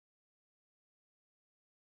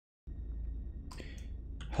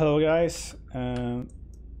Hello guys,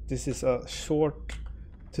 this is a short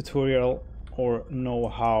tutorial or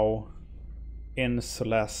know-how in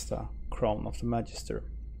Solasta, Crown of the Magister.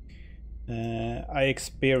 I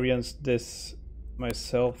experienced this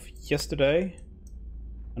myself yesterday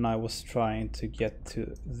and I was trying to get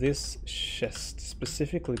to this chest,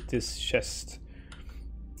 specifically this chest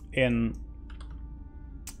in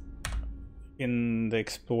the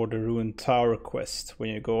Explore the Ruined Tower quest,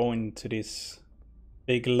 when you go into this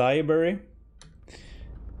big library,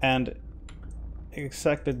 and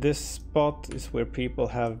exactly this spot is where people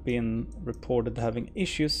have been reported having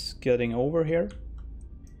issues getting over here.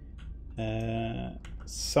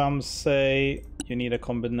 Some say you need a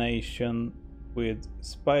combination with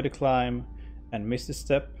spider climb and misty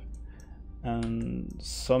step, and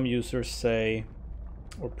some users say,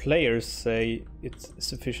 or players say, it's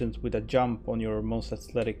sufficient with a jump on your most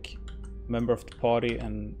athletic member of the party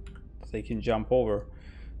and they can jump over.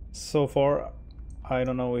 So far I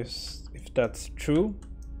don't know if that's true,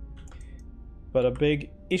 but a big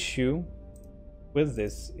issue with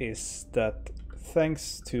this is that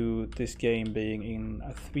thanks to this game being in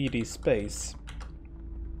a 3D space,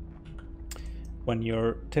 when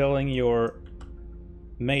you're telling your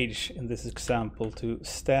mage in this example to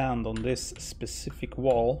stand on this specific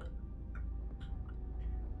wall,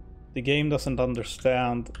 the game doesn't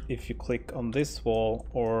understand if you click on this wall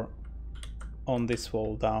or on this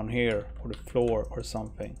wall down here, or the floor or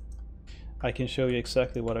something. I can show you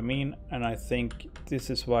exactly what I mean, and I think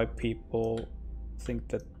this is why people think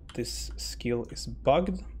that this skill is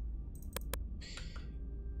bugged,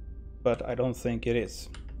 but I don't think it is.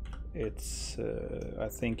 It's I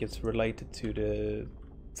think it's related to the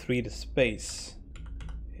 3D space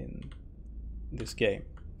in this game.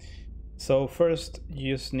 So first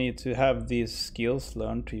you just need to have these skills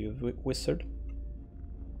learned to your wizard.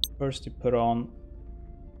 First you put on,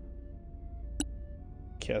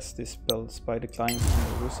 cast this spell Spider Climb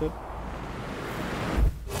on the wizard.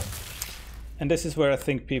 And this is where I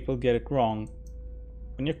think people get it wrong.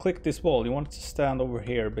 When you click this wall, you want it to stand over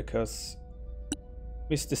here because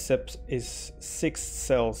Misty Step is 6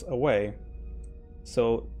 cells away.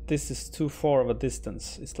 So this is too far of a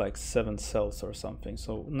distance. It's like 7 cells or something.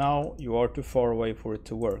 So now you are too far away for it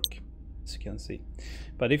to work, as you can see.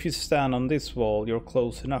 But if you stand on this wall, you're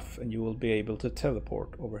close enough and you will be able to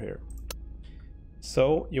teleport over here.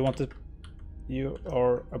 So you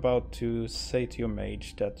are about to say to your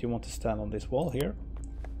mage that you want to stand on this wall here,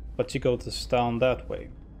 but you go to stand that way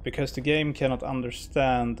because the game cannot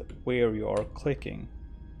understand where you are clicking.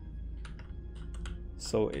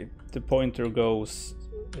 So the pointer goes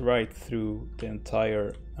right through the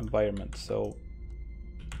entire environment, so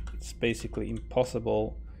it's basically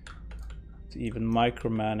impossible to even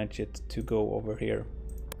micromanage it to go over here.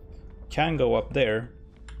 Can go up there,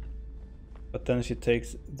 but then she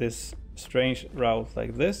takes this strange route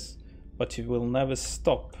like this, but she will never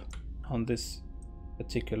stop on this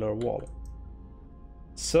particular wall.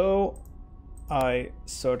 So I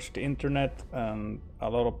searched the internet and a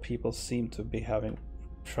lot of people seem to be having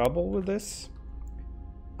trouble with this,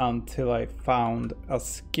 until I found a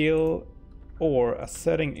skill or a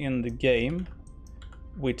setting in the game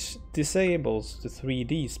which disables the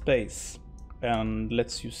 3D space and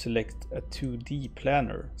lets you select a 2D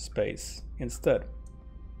planar space instead.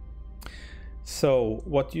 So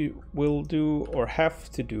what you will do or have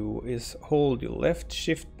to do is hold your left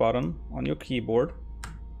shift button on your keyboard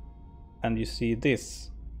and you see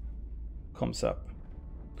this comes up.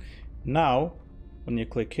 Now when you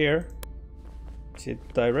click here,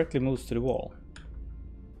 it directly moves to the wall.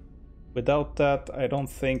 Without that, I don't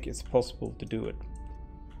think it's possible to do it.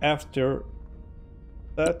 After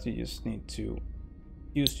that, you just need to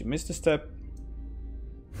use your Misty Step,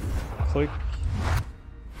 click,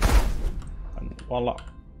 and voila,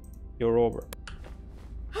 you're over.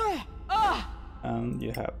 And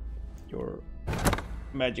you have your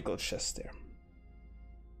magical chest there.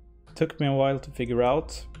 Took me a while to figure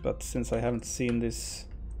out, but since I haven't seen this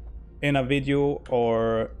in a video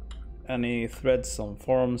or any threads on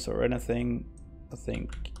forums or anything, I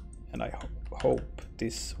think and I hope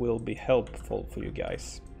this will be helpful for you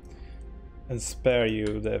guys and spare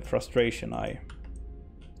you the frustration I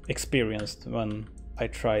experienced when I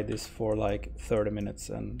tried this for like 30 minutes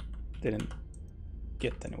and didn't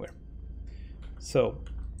get anywhere. So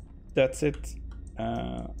that's it.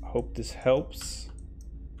 Hope this helps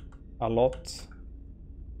a lot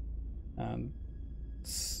and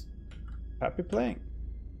happy playing.